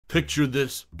Picture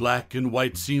this, black and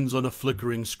white scenes on a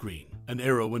flickering screen. An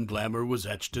arrow and glamour was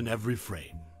etched in every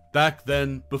frame. Back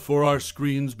then, before our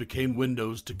screens became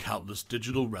windows to countless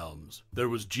digital realms, there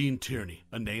was Gene Tierney,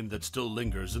 a name that still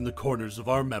lingers in the corners of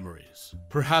our memories.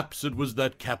 Perhaps it was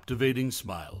that captivating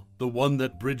smile, the one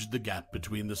that bridged the gap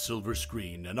between the silver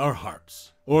screen and our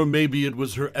hearts. Or maybe it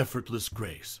was her effortless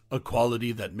grace, a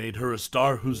quality that made her a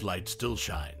star whose light still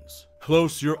shines.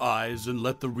 Close your eyes and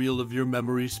let the reel of your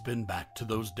memory spin back to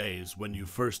those days when you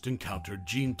first encountered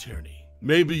Gene Tierney.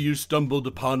 Maybe you stumbled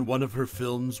upon one of her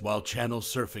films while channel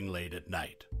surfing late at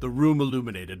night, the room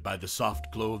illuminated by the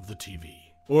soft glow of the TV.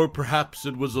 Or perhaps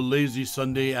it was a lazy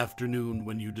Sunday afternoon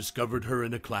when you discovered her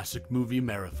in a classic movie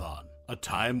marathon, a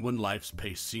time when life's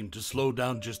pace seemed to slow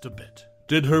down just a bit.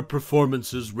 Did her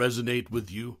performances resonate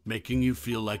with you, making you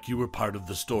feel like you were part of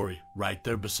the story, right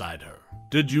there beside her?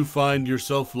 Did you find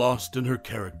yourself lost in her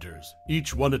characters,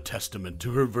 each one a testament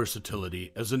to her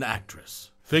versatility as an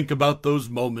actress? Think about those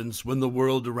moments when the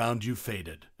world around you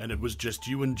faded, and it was just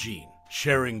you and Gene,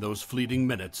 sharing those fleeting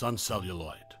minutes on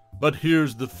celluloid. But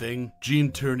here's the thing,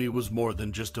 Gene Tierney was more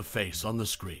than just a face on the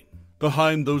screen.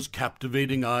 Behind those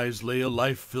captivating eyes lay a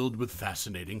life filled with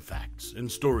fascinating facts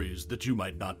and stories that you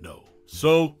might not know.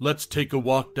 So, let's take a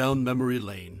walk down memory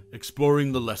lane,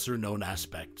 exploring the lesser-known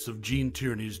aspects of Gene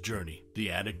Tierney's journey,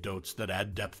 the anecdotes that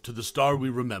add depth to the star we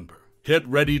remember. Get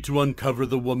ready to uncover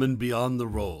the woman beyond the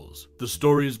roles, the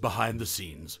stories behind the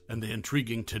scenes, and the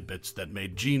intriguing tidbits that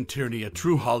made Gene Tierney a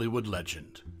true Hollywood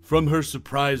legend. From her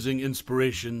surprising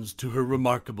inspirations to her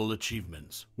remarkable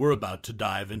achievements, we're about to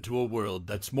dive into a world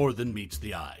that's more than meets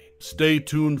the eye. Stay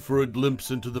tuned for a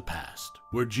glimpse into the past,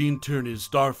 where Gene Tierney's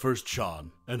star first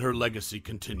shone, and her legacy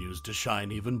continues to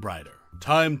shine even brighter.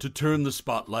 Time to turn the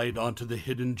spotlight onto the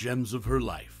hidden gems of her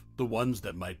life, the ones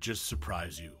that might just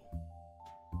surprise you.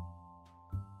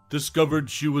 Discovered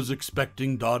she was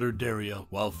expecting daughter Daria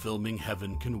while filming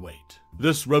Heaven Can Wait.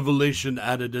 This revelation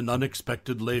added an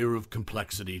unexpected layer of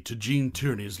complexity to Gene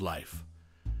Tierney's life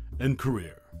and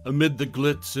career. Amid the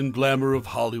glitz and glamour of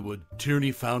Hollywood,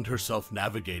 Tierney found herself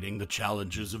navigating the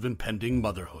challenges of impending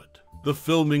motherhood. The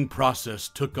filming process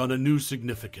took on a new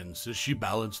significance as she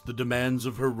balanced the demands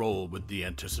of her role with the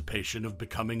anticipation of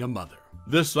becoming a mother.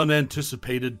 This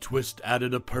unanticipated twist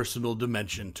added a personal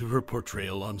dimension to her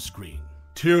portrayal on screen.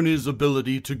 Tierney's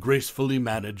ability to gracefully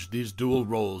manage these dual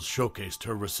roles showcased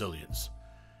her resilience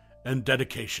and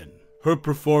dedication. Her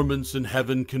performance in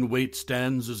Heaven Can Wait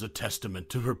stands as a testament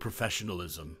to her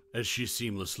professionalism, as she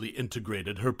seamlessly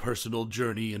integrated her personal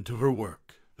journey into her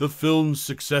work. The film's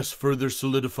success further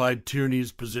solidified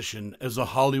Tierney's position as a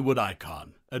Hollywood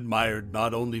icon, admired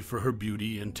not only for her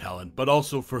beauty and talent, but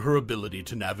also for her ability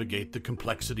to navigate the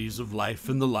complexities of life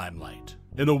in the limelight.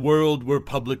 In a world where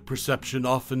public perception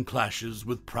often clashes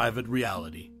with private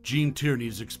reality, Gene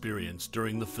Tierney's experience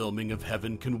during the filming of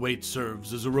Heaven Can Wait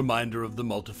serves as a reminder of the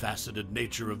multifaceted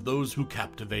nature of those who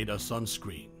captivate us on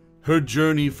screen. Her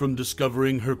journey from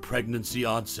discovering her pregnancy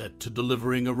onset to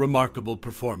delivering a remarkable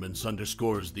performance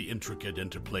underscores the intricate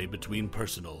interplay between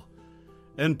personal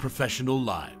and professional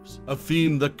lives, a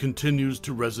theme that continues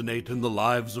to resonate in the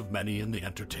lives of many in the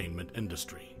entertainment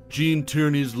industry. Gene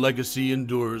Tierney's legacy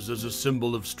endures as a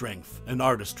symbol of strength and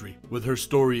artistry, with her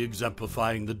story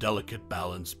exemplifying the delicate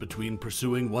balance between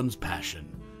pursuing one's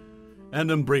passion and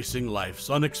embracing life's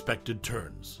unexpected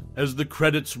turns. As the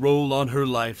credits roll on her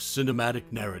life's cinematic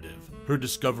narrative, her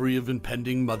discovery of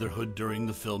impending motherhood during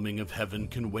the filming of Heaven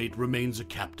Can Wait remains a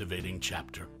captivating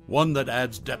chapter, one that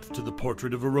adds depth to the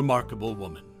portrait of a remarkable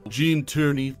woman. Gene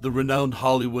Tierney, the renowned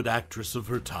Hollywood actress of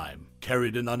her time,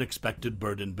 carried an unexpected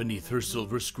burden beneath her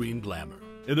silver screen glamour.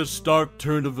 In a stark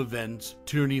turn of events,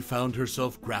 Tierney found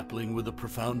herself grappling with a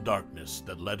profound darkness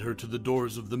that led her to the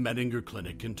doors of the Menninger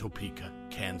Clinic in Topeka,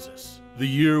 Kansas. The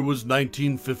year was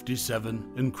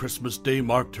 1957, and Christmas Day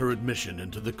marked her admission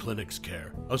into the clinic's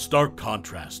care, a stark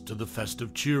contrast to the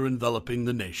festive cheer enveloping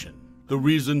the nation. The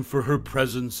reason for her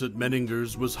presence at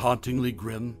Menninger's was hauntingly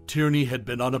grim. Tierney had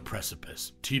been on a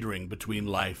precipice, teetering between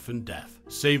life and death,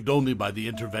 saved only by the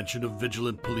intervention of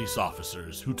vigilant police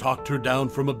officers who talked her down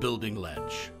from a building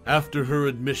ledge. After her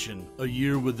admission, a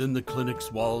year within the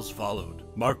clinic's walls followed,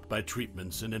 marked by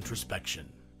treatments and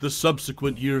introspection. The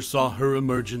subsequent year saw her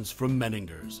emergence from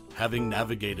Menninger's, having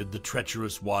navigated the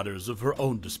treacherous waters of her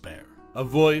own despair. A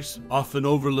voice, often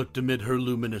overlooked amid her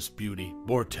luminous beauty,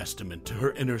 bore testament to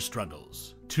her inner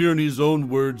struggles. Tierney's own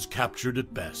words captured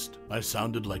it best. "I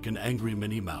sounded like an angry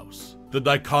Minnie Mouse." The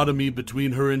dichotomy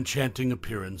between her enchanting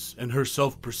appearance and her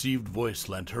self-perceived voice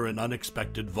lent her an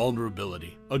unexpected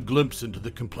vulnerability, a glimpse into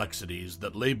the complexities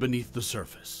that lay beneath the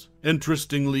surface.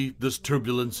 Interestingly, this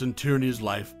turbulence in Tierney's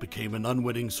life became an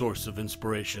unwitting source of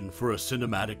inspiration for a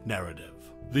cinematic narrative.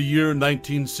 The year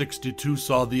 1962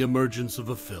 saw the emergence of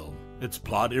a film, its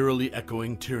plot eerily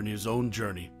echoing Tierney's own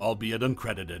journey, albeit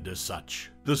uncredited as such.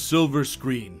 The silver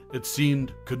screen, it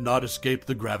seemed, could not escape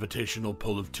the gravitational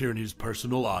pull of Tierney's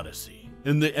personal odyssey.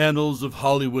 In the annals of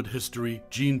Hollywood history,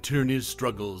 Gene Tierney's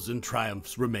struggles and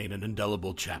triumphs remain an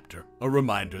indelible chapter, a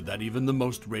reminder that even the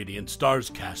most radiant stars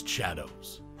cast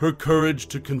shadows. Her courage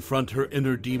to confront her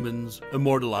inner demons,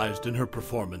 immortalized in her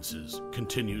performances,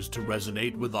 continues to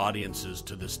resonate with audiences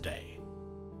to this day.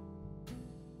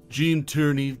 Gene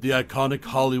Tierney, the iconic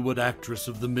Hollywood actress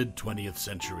of the mid-20th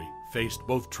century, faced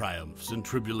both triumphs and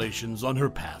tribulations on her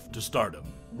path to stardom.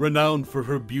 Renowned for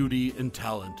her beauty and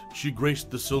talent, she graced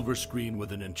the silver screen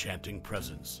with an enchanting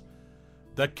presence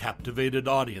that captivated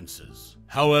audiences.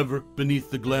 However, beneath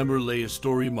the glamour lay a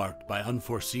story marked by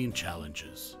unforeseen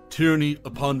challenges. Tierney,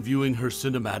 upon viewing her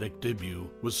cinematic debut,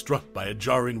 was struck by a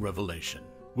jarring revelation.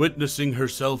 Witnessing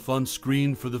herself on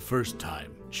screen for the first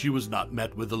time, she was not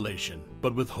met with elation,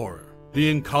 but with horror. The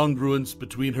incongruence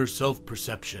between her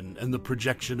self-perception and the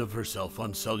projection of herself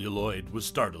on celluloid was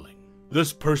startling.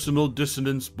 This personal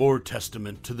dissonance bore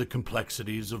testament to the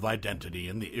complexities of identity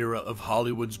in the era of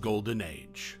Hollywood's golden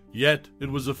age. Yet,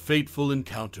 it was a fateful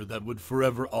encounter that would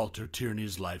forever alter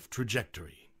Tierney's life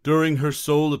trajectory. During her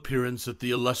sole appearance at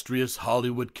the illustrious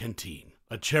Hollywood Canteen,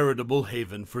 a charitable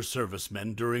haven for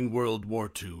servicemen during World War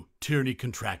II, Tierney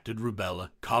contracted rubella,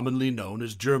 commonly known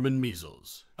as German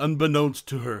measles. Unbeknownst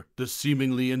to her, this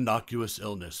seemingly innocuous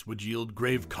illness would yield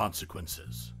grave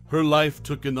consequences. Her life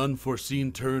took an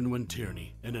unforeseen turn when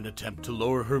Tierney, in an attempt to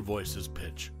lower her voice's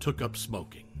pitch, took up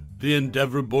smoking. The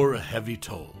endeavor bore a heavy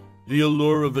toll. The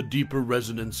allure of a deeper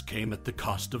resonance came at the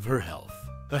cost of her health.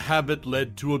 The habit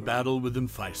led to a battle with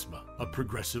emphysema, a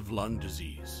progressive lung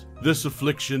disease. This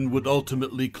affliction would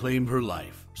ultimately claim her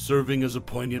life, serving as a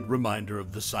poignant reminder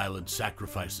of the silent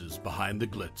sacrifices behind the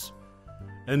glitz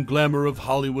and glamour of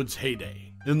Hollywood's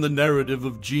heyday. In the narrative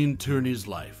of Gene Tierney's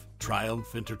life,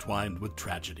 triumph intertwined with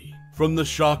tragedy. From the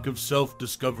shock of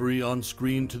self-discovery on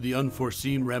screen to the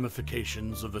unforeseen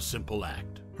ramifications of a simple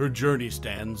act, her journey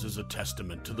stands as a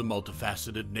testament to the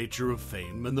multifaceted nature of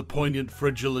fame and the poignant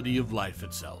fragility of life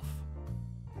itself.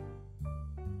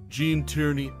 Gene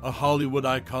Tierney, a Hollywood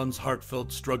icon's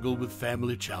heartfelt struggle with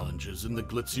family challenges in the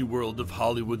glitzy world of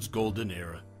Hollywood's golden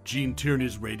era. Gene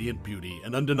Tierney's radiant beauty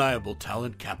and undeniable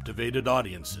talent captivated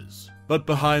audiences. But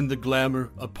behind the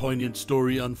glamour, a poignant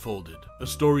story unfolded, a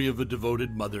story of a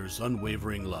devoted mother's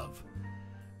unwavering love,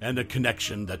 and a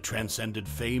connection that transcended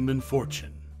fame and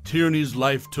fortune. Tierney's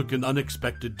life took an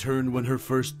unexpected turn when her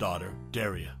first daughter,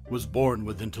 Daria, was born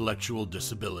with intellectual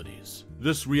disabilities.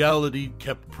 This reality,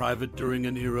 kept private during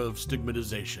an era of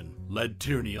stigmatization, led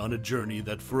Tierney on a journey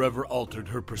that forever altered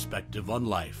her perspective on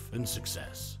life and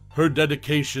success. Her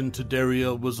dedication to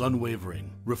Daria was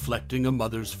unwavering, reflecting a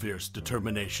mother's fierce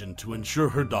determination to ensure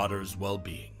her daughter's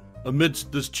well-being.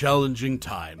 Amidst this challenging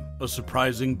time, a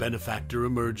surprising benefactor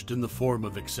emerged in the form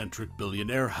of eccentric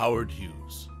billionaire Howard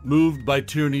Hughes. Moved by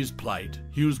Tierney's plight,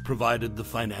 Hughes provided the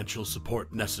financial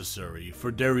support necessary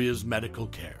for Daria's medical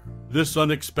care. This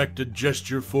unexpected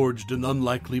gesture forged an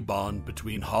unlikely bond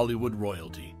between Hollywood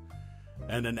royalty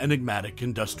and an enigmatic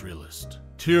industrialist.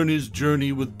 Tierney's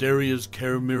journey with Daria's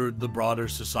care mirrored the broader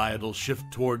societal shift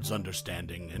towards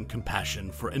understanding and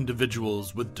compassion for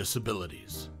individuals with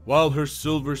disabilities. While her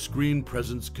silver screen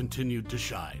presence continued to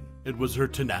shine, it was her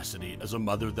tenacity as a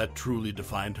mother that truly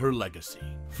defined her legacy.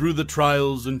 Through the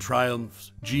trials and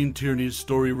triumphs, Gene Tierney's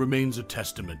story remains a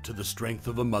testament to the strength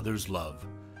of a mother's love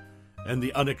and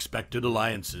the unexpected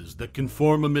alliances that can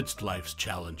form amidst life's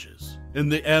challenges. In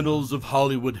the annals of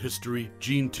Hollywood history,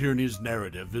 Gene Tierney's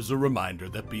narrative is a reminder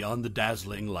that beyond the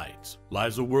dazzling lights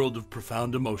lies a world of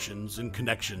profound emotions and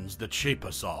connections that shape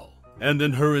us all. And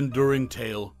in her enduring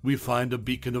tale, we find a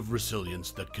beacon of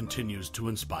resilience that continues to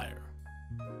inspire.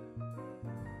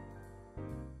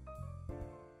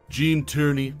 Gene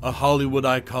Tierney, a Hollywood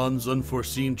icon's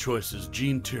unforeseen choices.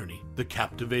 Gene Tierney, the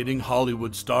captivating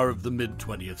Hollywood star of the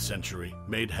mid-20th century,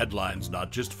 made headlines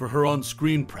not just for her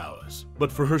on-screen prowess, but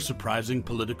for her surprising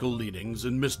political leanings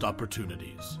and missed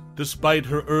opportunities. Despite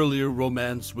her earlier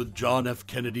romance with John F.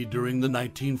 Kennedy during the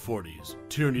 1940s,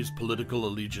 Tierney's political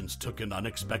allegiance took an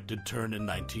unexpected turn in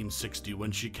 1960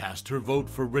 when she cast her vote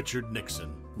for Richard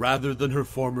Nixon, rather than her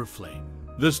former flame.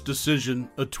 This decision,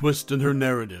 a twist in her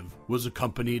narrative, was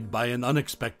accompanied by an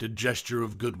unexpected gesture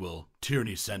of goodwill.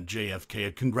 Tierney sent JFK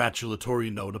a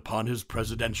congratulatory note upon his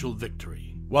presidential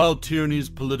victory. While Tierney's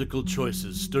political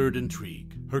choices stirred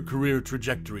intrigue, her career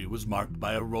trajectory was marked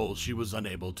by a role she was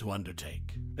unable to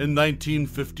undertake. In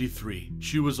 1953,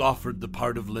 she was offered the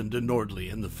part of Linda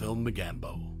Nordley in the film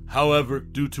Magambo. However,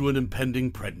 due to an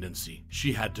impending pregnancy,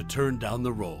 she had to turn down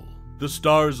the role. The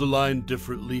stars aligned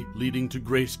differently, leading to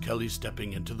Grace Kelly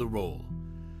stepping into the role,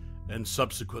 and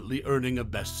subsequently earning a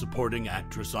Best Supporting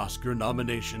Actress Oscar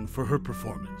nomination for her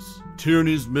performance.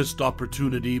 Tierney's missed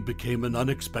opportunity became an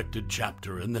unexpected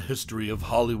chapter in the history of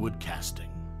Hollywood casting.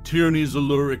 Tierney's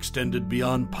allure extended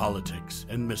beyond politics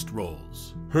and missed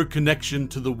roles. Her connection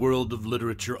to the world of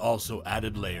literature also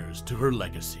added layers to her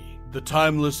legacy. The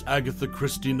timeless Agatha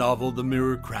Christie novel The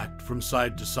Mirror Cracked from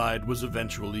Side to Side was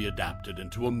eventually adapted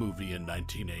into a movie in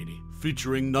 1980,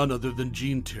 featuring none other than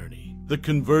Gene Tierney. The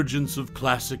convergence of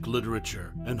classic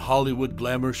literature and Hollywood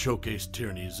glamour showcased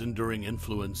Tierney's enduring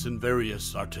influence in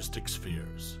various artistic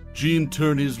spheres. Gene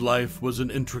Tierney's life was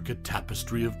an intricate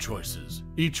tapestry of choices,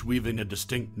 each weaving a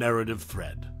distinct narrative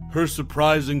thread. Her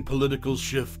surprising political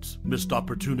shifts, missed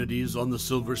opportunities on the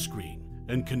silver screen,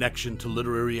 and connection to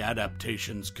literary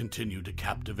adaptations continue to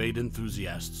captivate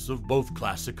enthusiasts of both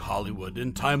classic Hollywood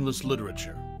and timeless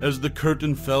literature. As the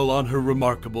curtain fell on her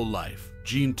remarkable life,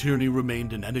 Gene Tierney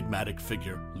remained an enigmatic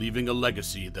figure, leaving a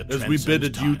legacy that transcends time. As we bid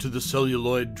adieu to the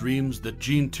celluloid dreams that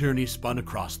Gene Tierney spun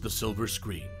across the silver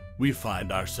screen, we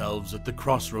find ourselves at the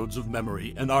crossroads of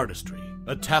memory and artistry.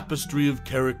 A tapestry of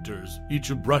characters, each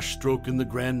a brushstroke in the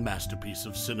grand masterpiece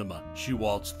of cinema. She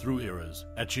waltzed through eras,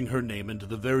 etching her name into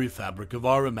the very fabric of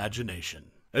our imagination.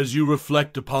 As you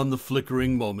reflect upon the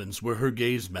flickering moments where her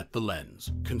gaze met the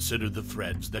lens, consider the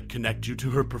threads that connect you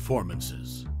to her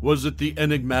performances. Was it the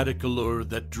enigmatic allure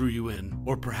that drew you in,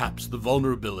 or perhaps the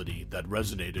vulnerability that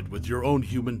resonated with your own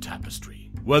human tapestry?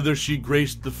 Whether she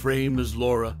graced the frame as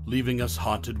Laura, leaving us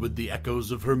haunted with the echoes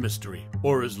of her mystery,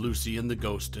 or as Lucy in The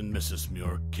Ghost and Mrs.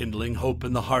 Muir, kindling hope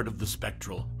in the heart of the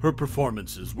spectral, her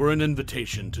performances were an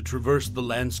invitation to traverse the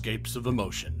landscapes of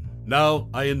emotion. Now,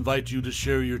 I invite you to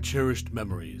share your cherished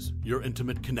memories, your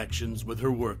intimate connections with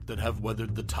her work that have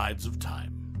weathered the tides of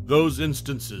time. Those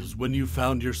instances when you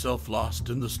found yourself lost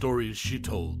in the stories she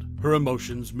told, her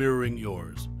emotions mirroring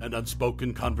yours, and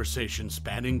unspoken conversations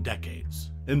spanning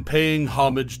decades. In paying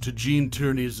homage to Gene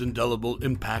Tierney's indelible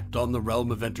impact on the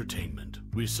realm of entertainment,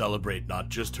 we celebrate not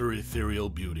just her ethereal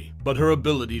beauty, but her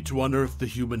ability to unearth the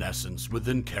human essence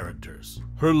within characters.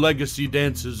 Her legacy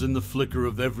dances in the flicker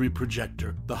of every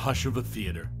projector, the hush of a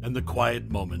theater, and the quiet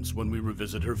moments when we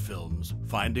revisit her films,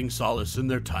 finding solace in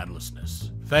their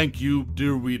timelessness. Thank you,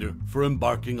 dear reader, for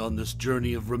embarking on this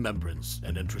journey of remembrance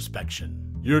and introspection.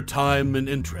 Your time and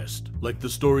interest, like the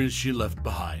stories she left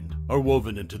behind, are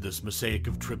woven into this mosaic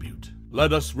of tribute.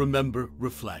 Let us remember,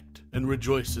 reflect, and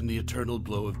rejoice in the eternal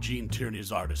glow of Gene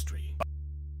Tierney's artistry.